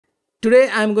Today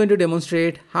I'm going to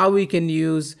demonstrate how we can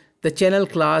use the channel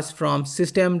class from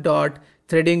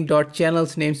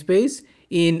system.threading.channels namespace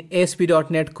in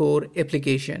ASP.NET Core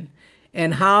application,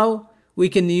 and how we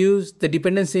can use the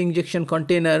dependency injection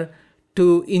container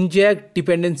to inject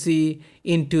dependency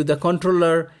into the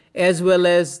controller as well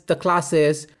as the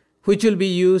classes which will be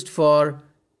used for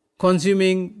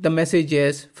consuming the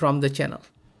messages from the channel.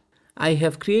 I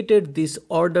have created this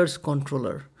orders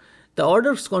controller. The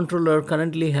orders controller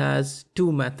currently has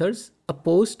two methods, a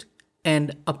post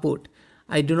and a put.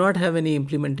 I do not have any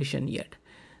implementation yet.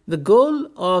 The goal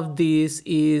of this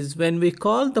is when we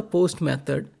call the post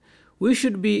method, we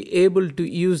should be able to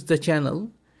use the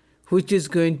channel, which is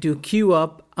going to queue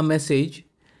up a message,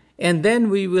 and then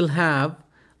we will have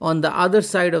on the other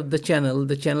side of the channel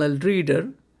reader,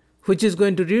 which is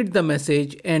going to read the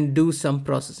message and do some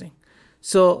processing.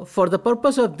 So for the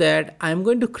purpose of that, I'm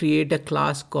going to create a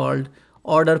class called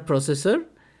order processor,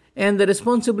 and the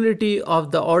responsibility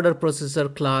of the order processor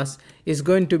class is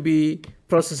going to be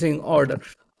processing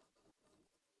orders.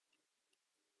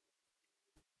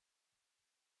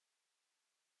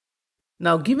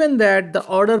 Now, given that the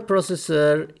order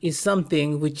processor is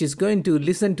something which is going to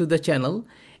listen to the channel,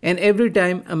 and every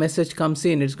time a message comes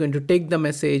in, it's going to take the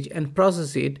message and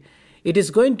process it, it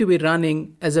is going to be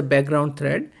running as a background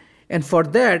thread. And for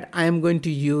that, I am going to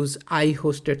use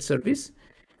iHosted service.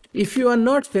 If you are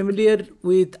not familiar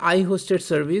with iHosted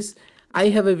service, I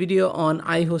have a video on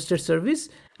iHosted service.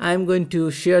 I am going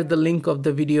to share the link of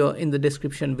the video in the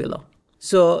description below.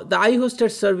 So the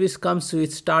iHosted service comes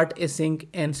with start async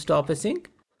and stop async.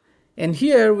 And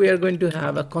here we are going to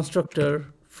have a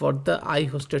constructor for the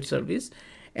iHosted service.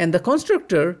 And the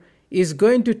constructor is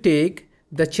going to take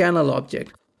the channel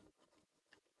object.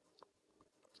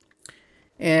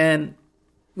 And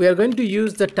we are going to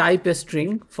use the type as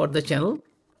string for the channel.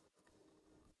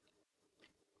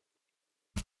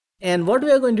 And what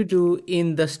we are going to do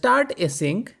in the start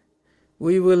async,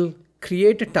 we will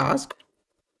create a task.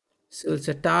 So it's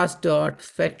a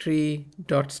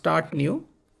task.factory.start new.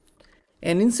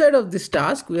 And inside of this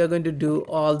task, we are going to do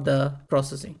all the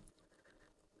processing.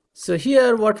 So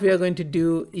here what we are going to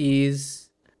do is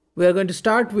we are going to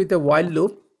start with a while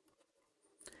loop.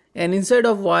 And inside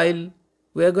of while,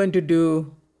 we are going to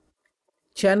do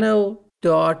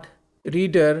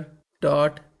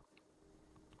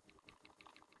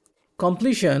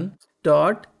channel.reader.completion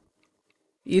dot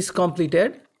is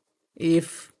completed.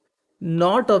 If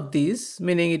not of these,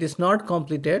 meaning it is not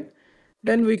completed,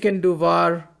 then we can do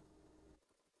var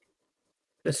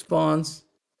response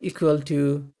equal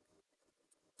to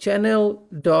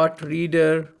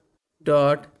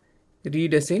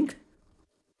channel.reader.readAsync,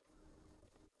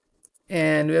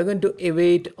 and we are going to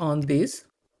await on this.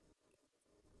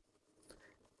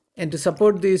 And to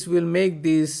support this, we'll make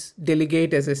this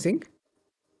delegate as async.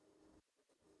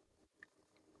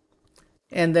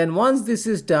 And then once this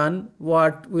is done,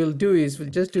 what we'll do is we'll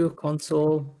just do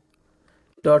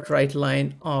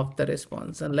console.writeLine of the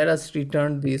response, and let us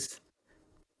return this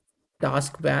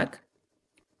task back.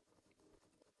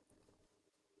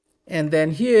 And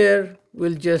then here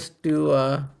we'll just do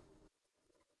a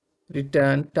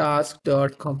return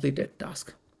task.completed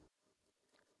task.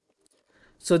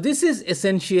 So this is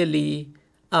essentially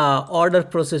a order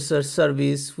processor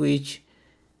service which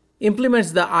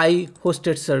implements the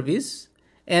iHosted service.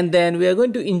 And then we are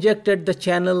going to inject the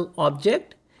channel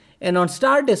object, and on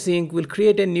start async we'll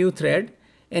create a new thread,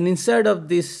 and inside of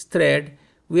this thread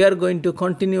we are going to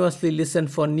continuously listen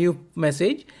for new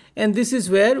message, and this is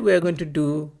where we are going to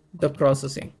do the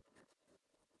processing.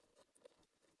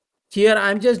 Here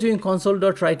I'm just doing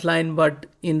console.writeLine, but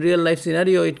in real life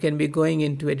scenario it can be going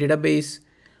into a database,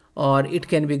 or it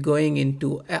can be going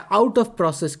into an out of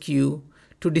process queue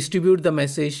to distribute the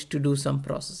message to do some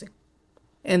processing.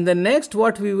 And the next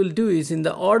what we will do is in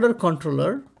the order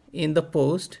controller in the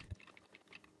post,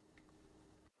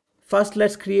 first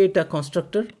let's create a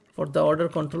constructor for the order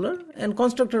controller, and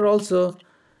constructor also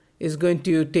is going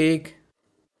to take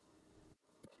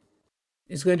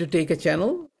a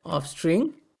channel of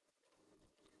string,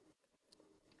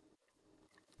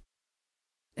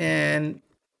 and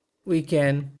we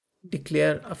can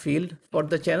declare a field for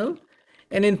the channel.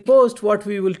 And in post what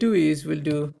we will do is we'll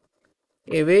do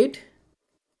await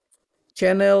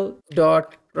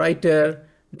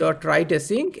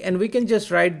channel.writer.writeAsync, and we can just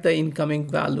write the incoming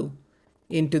value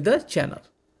into the channel.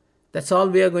 That's all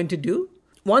we are going to do.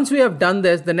 Once we have done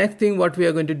this, the next thing what we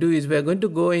are going to do is we are going to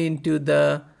go into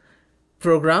the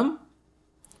program,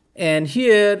 and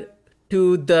here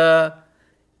to the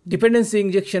dependency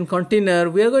injection container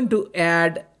we are going to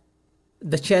add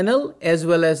the channel as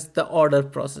well as the order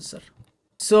processor.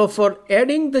 So for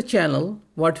adding the channel,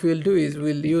 what we'll do is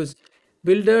we'll use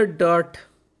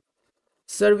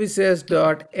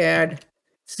builder.services.add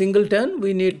singleton.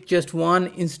 We need just one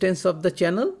instance of the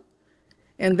channel.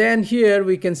 And then here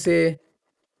we can say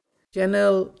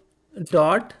channel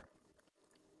dot,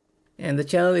 and the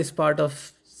channel is part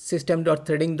of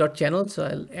system.threading.channel. So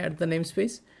I'll add the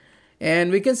namespace.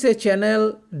 And we can say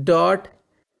channel dot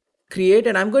create,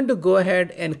 and I'm going to go ahead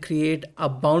and create a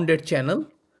bounded channel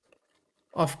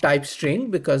of type string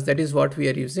because that is what we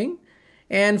are using.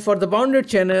 And for the bounded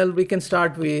channel, we can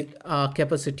start with a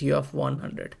capacity of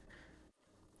 100.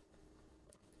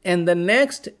 And the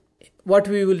next, what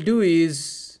we will do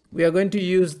is we are going to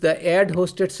use the add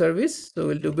hosted service. So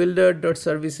we'll do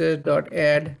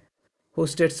builder.services.add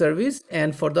hosted service.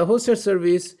 And for the hosted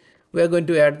service, we are going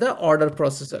to add the order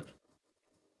processor.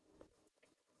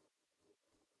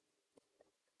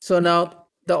 So now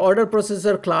the order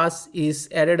processor class is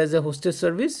added as a hosted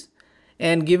service,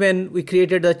 and given we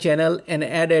created a channel and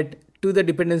added to the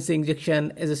dependency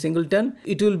injection as a singleton,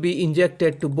 it will be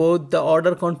injected to both the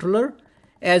order controller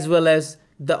as well as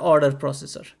the order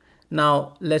processor.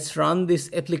 Now let's run this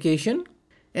application.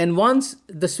 And once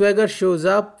the Swagger shows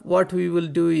up, what we will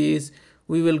do is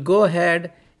we will go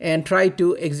ahead and try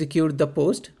to execute the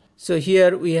post. So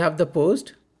here we have the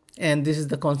post, and this is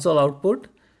the console output.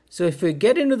 So if we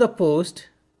get into the post,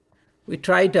 we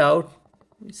try it out,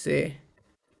 we say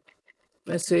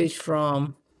message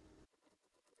from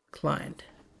client,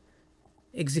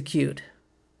 execute.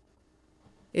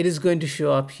 It is going to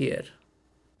show up here.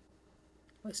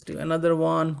 Let's do another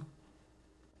one,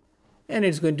 and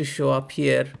it's going to show up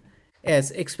here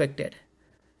as expected.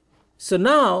 So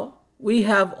now we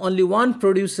have only one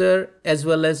producer as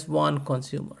well as one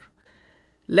consumer.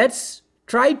 Let's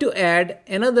try to add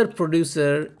another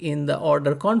producer in the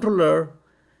order controller.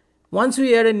 Once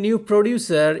we add a new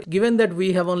producer, given that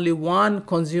we have only one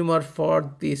consumer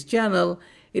for this channel,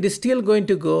 it is still going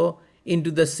to go into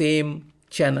the same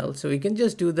channel. So we can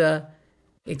just do the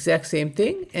exact same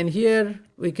thing. And here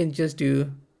we can just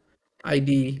do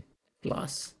ID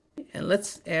plus. And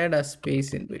let's add a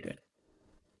space in between.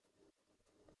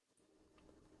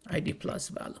 ID plus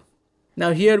value.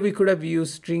 Now here we could have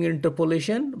used string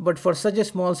interpolation, but for such a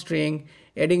small string,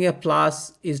 adding a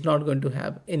plus is not going to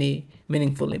have any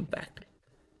meaningful impact.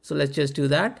 So let's just do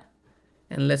that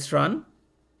and let's run.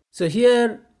 So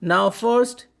here now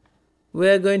first we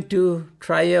are going to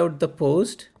try out the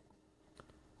post.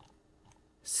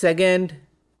 Second,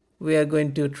 we are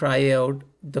going to try out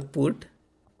the put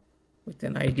with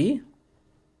an ID.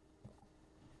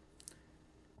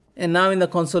 And now in the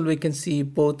console we can see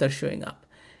both are showing up.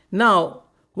 Now,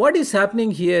 what is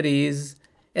happening here is,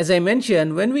 as I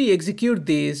mentioned, when we execute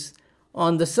this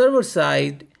on the server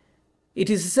side, it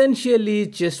is essentially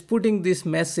just putting this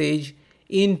message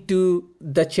into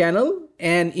the channel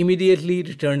and immediately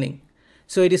returning.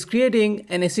 So it is creating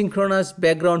an asynchronous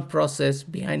background process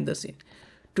behind the scene.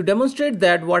 To demonstrate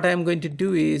that, what I'm going to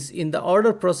do is in the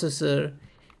order processor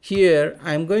here,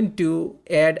 I'm going to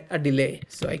add a delay.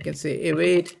 So I can say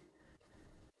await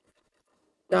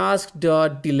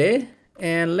task.delay,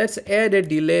 and let's add a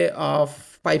delay of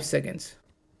 5 seconds.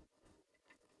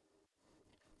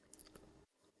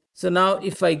 So now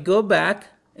if I go back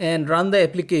and run the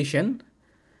application,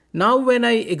 now when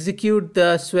I execute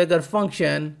the Swagger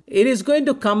function, it is going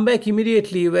to come back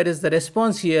immediately, whereas the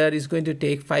response here is going to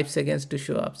take 5 seconds to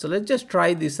show up. So let's just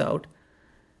try this out.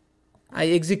 I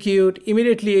execute,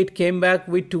 immediately it came back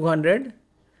with 200,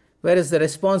 whereas the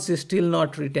response is still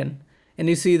not written. And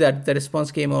you see that the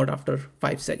response came out after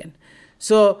 5 seconds.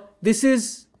 So this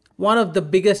is one of the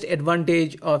biggest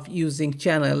advantage of using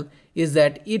channel, is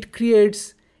that it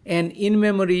creates an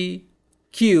in-memory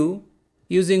queue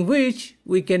using which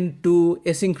we can do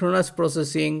asynchronous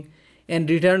processing and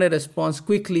return a response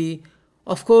quickly.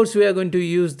 Of course, we are going to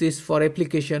use this for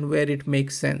application where it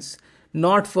makes sense.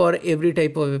 Not for every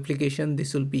type of application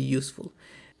this will be useful.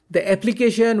 The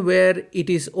application where it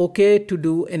is okay to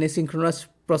do an asynchronous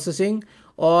processing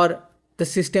or the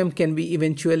system can be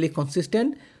eventually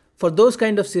consistent, for those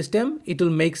kind of system, it will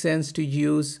make sense to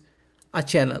use a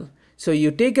channel. So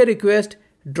you take a request,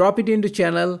 drop it into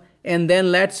channel, and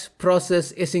then let's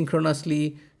process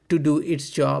asynchronously to do its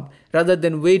job rather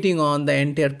than waiting on the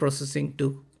entire processing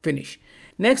to finish.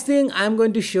 Next thing I'm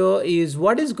going to show is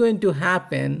what is going to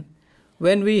happen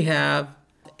when we have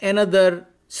another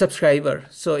subscriber.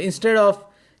 So instead of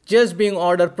just being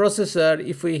order processor,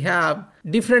 if we have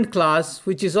different class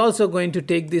which is also going to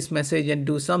take this message and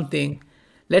do something,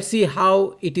 let's see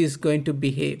how it is going to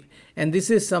behave. And this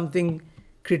is something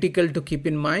critical to keep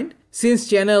in mind. Since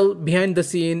channel behind the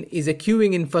scene is a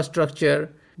queuing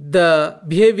infrastructure, the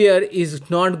behavior is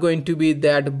not going to be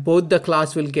that both the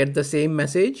class will get the same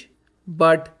message,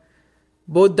 but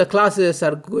both the classes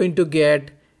are going to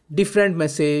get different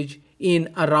message in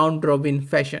a round robin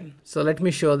fashion. So let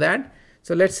me show that.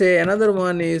 So let's say another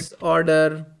one is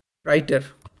order writer,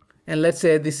 and let's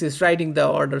say this is writing the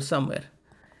order somewhere.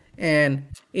 And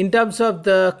in terms of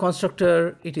the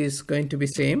constructor, it is going to be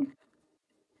same.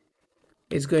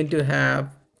 It's going to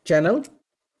have channel,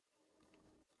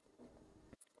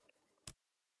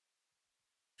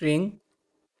 string.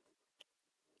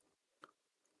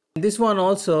 This one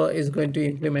also is going to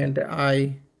implement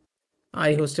I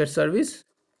hosted service.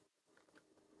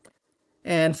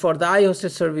 And for the I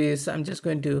hosted service, I'm just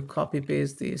going to copy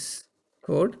paste this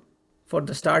code for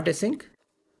the start async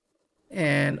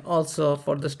and also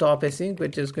for the stop async,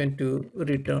 which is going to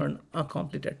return a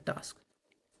completed task.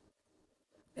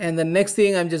 And the next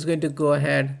thing, I'm just going to go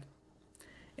ahead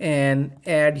and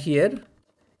add here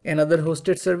another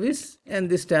hosted service, and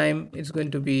this time it's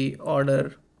going to be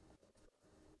order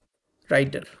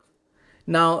writer.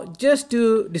 Now, just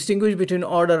to distinguish between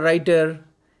order writer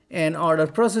and order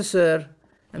processor,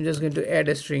 I'm just going to add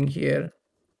a string here,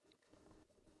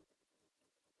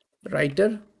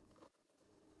 writer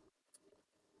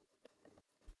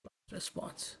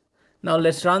response. Now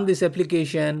let's run this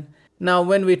application. Now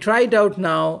when we try it out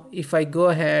now, if I go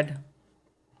ahead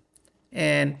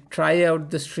and try out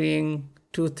the string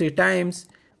 2-3 times,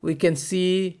 we can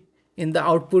see in the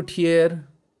output here,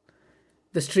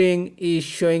 the string is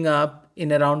showing up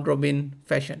in a round robin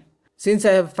fashion. Since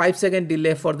I have 5-second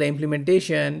delay for the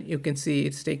implementation, you can see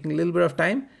it's taking a little bit of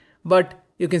time, but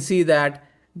you can see that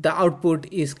the output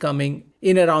is coming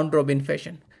in a round robin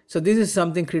fashion. So this is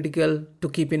something critical to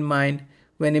keep in mind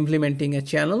when implementing a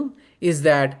channel, is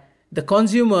that the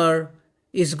consumer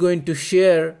is going to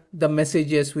share the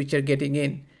messages which are getting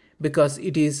in, because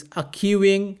it is a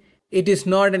queuing. It is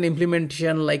not an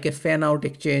implementation like a fan out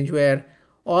exchange where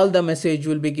all the message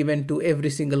will be given to every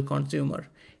single consumer.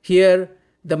 Here,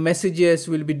 the messages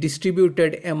will be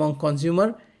distributed among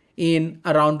consumer in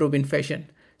a round robin fashion.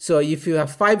 So if you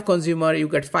have 5 consumer, you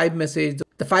get 5 messages.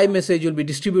 The 5 message will be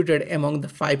distributed among the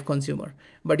 5 consumer.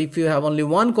 But if you have only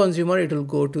 1 consumer, it will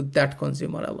go to that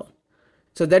consumer alone.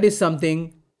 So that is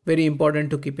something very important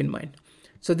to keep in mind.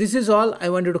 So this is all I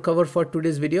wanted to cover for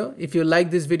today's video. If you like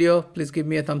this video, please give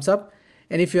me a thumbs up.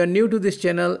 And if you are new to this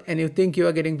channel and you think you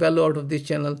are getting value out of this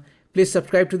channel, please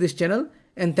subscribe to this channel.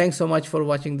 And thanks so much for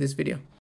watching this video.